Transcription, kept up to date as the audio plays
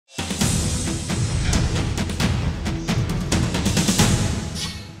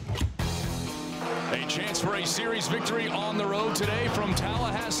for a series victory on the road today from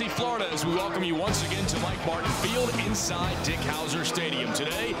Tallahassee, Florida, as we welcome you once again to Mike Martin Field inside Dick Howser Stadium.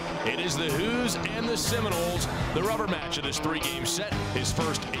 Today, it is the Hoos and the Seminoles, the rubber match of this three-game set. His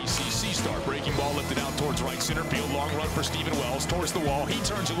first ACC start. Breaking ball lifted out towards right center field. Long run for Stephen Wells towards the wall. He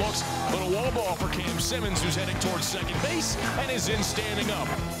turns and looks, but a wall ball for Cam Simmons, who's heading towards second base and is in standing up.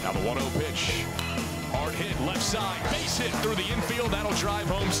 Now the 1-0 pitch. Hard hit, left side, base hit through the infield. That'll drive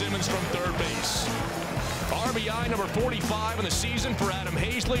home Simmons from third base. RBI number 45 in the season for Adam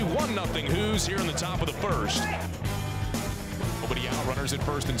Hazley. 1-0 Hoos here in the top of the first. Nobody out, runners at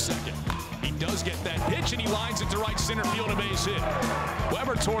first and second. He does get that pitch, and he lines it to right center field, a base hit.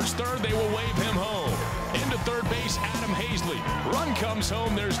 Weber towards third, they will wave him home. Into third base, Adam Hazley. Run comes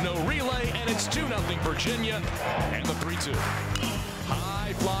home, there's no relay, and it's 2-0 Virginia, and the 3-2.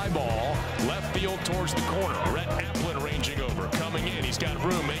 High fly ball, left field towards the corner. Rhett Applin ranging over, coming in. He's got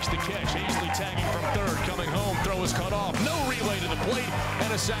room, makes the catch. Hazley tagging from third, coming home. Throw is cut off. No relay to the plate,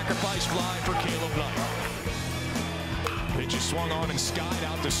 and a sacrifice fly for Caleb Knight. Pitch is swung on and skied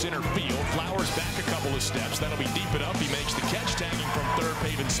out to center field. Flowers back a couple of steps. That'll be deep and up. He makes the catch, tagging from third.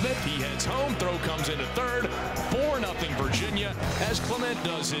 Pavin Smith. He heads home. Throw comes into third. 4-0 Virginia as Clement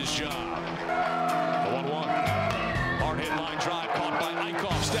does his job. The 1-1. Hard hit line drive caught by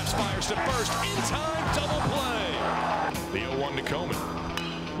Eichhoff. Steps, fires to first. In time, double play. The 0-1 to Coleman.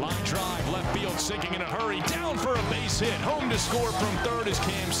 Line drive, left field, sinking in a hurry. Down for a base hit. Home to score from third is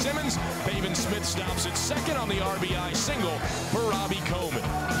Cam Simmons. Pavin Smith stops at second on the RBI single for Robbie Coleman.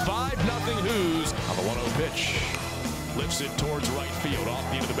 5-0 Hoos on the 1-0 pitch. Lifts it towards right field. Off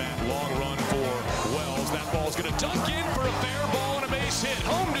the end of the bat, long run for Wells. That ball's going to dunk in for a fair ball and a base hit.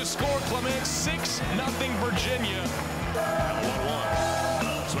 Home to score Clement. 6-0 Virginia.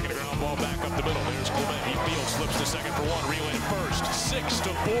 1-1. Swinging a ground ball back up the middle. There's Clement. He fields, slips to second for one. Relay to first.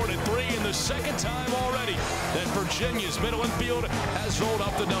 6-4-3 in the second time already that Virginia's middle infield has rolled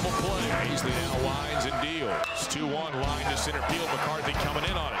up the double play. Hazley now winds and deals. 2-1 line to center field. McCarthy coming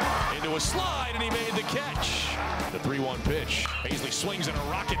in on it. Into a slide, and he made the catch. The 3-1 pitch. Hazley swings in a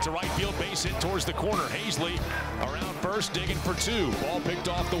rocket to right field. Base hit towards the corner. Hazley around first, digging for two. Ball picked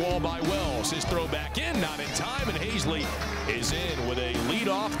off the wall by Wells. His throw back in, not in time, and Hazley is in with a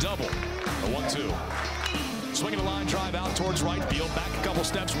leadoff double. The 1-2. Swinging a line drive out towards right field. Back a couple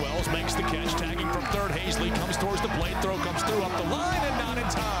steps. Wells makes the catch. Tagging from third. Hazley comes towards the plate. Throw comes through up the line and not in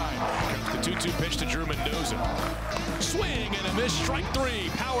time. Comes the 2-2 pitch to Drew Mendoza. Swing and a miss. Strike three.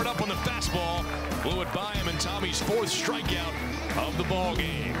 Powered up on the fastball. Blew it by him, and Tommy's fourth strikeout of the ball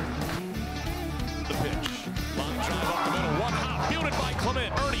game. The pitch. Line drive up the middle. One hop. Fielded by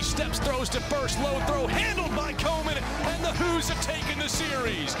Clement. Ernie steps, throws to first. Low throw handled by Coleman, and the Hoos have taken the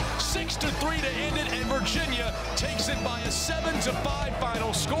series. 6-3 to end it, and Virginia takes it by a 7-5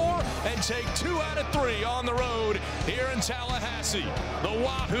 final score and take 2 out of 3 on the road here in Tallahassee. The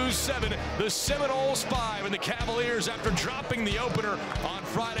Wahoos 7, the Seminoles 5, and the Cavaliers, after dropping the opener on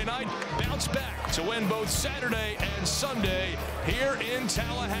Friday night, bounce back to win both Saturday and Sunday here in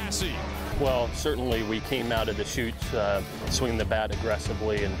Tallahassee. Well, certainly we came out of the chutes swinging the bat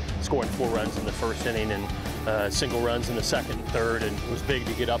aggressively and scoring 4 runs in the first inning and single runs in the second and third, and it was big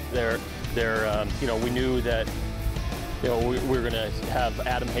to get up there. You know, we knew that we were going to have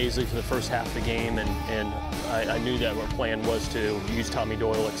Adam Hazley for the first half of the game, and I knew that our plan was to use Tommy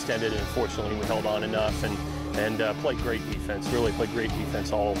Doyle extended, and unfortunately we held on enough and played great defense. Really played great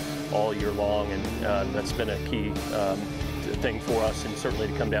defense all year long, and that's been a key thing for us, and certainly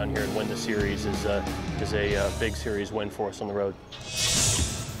to come down here and win the series is a big series win for us on the road.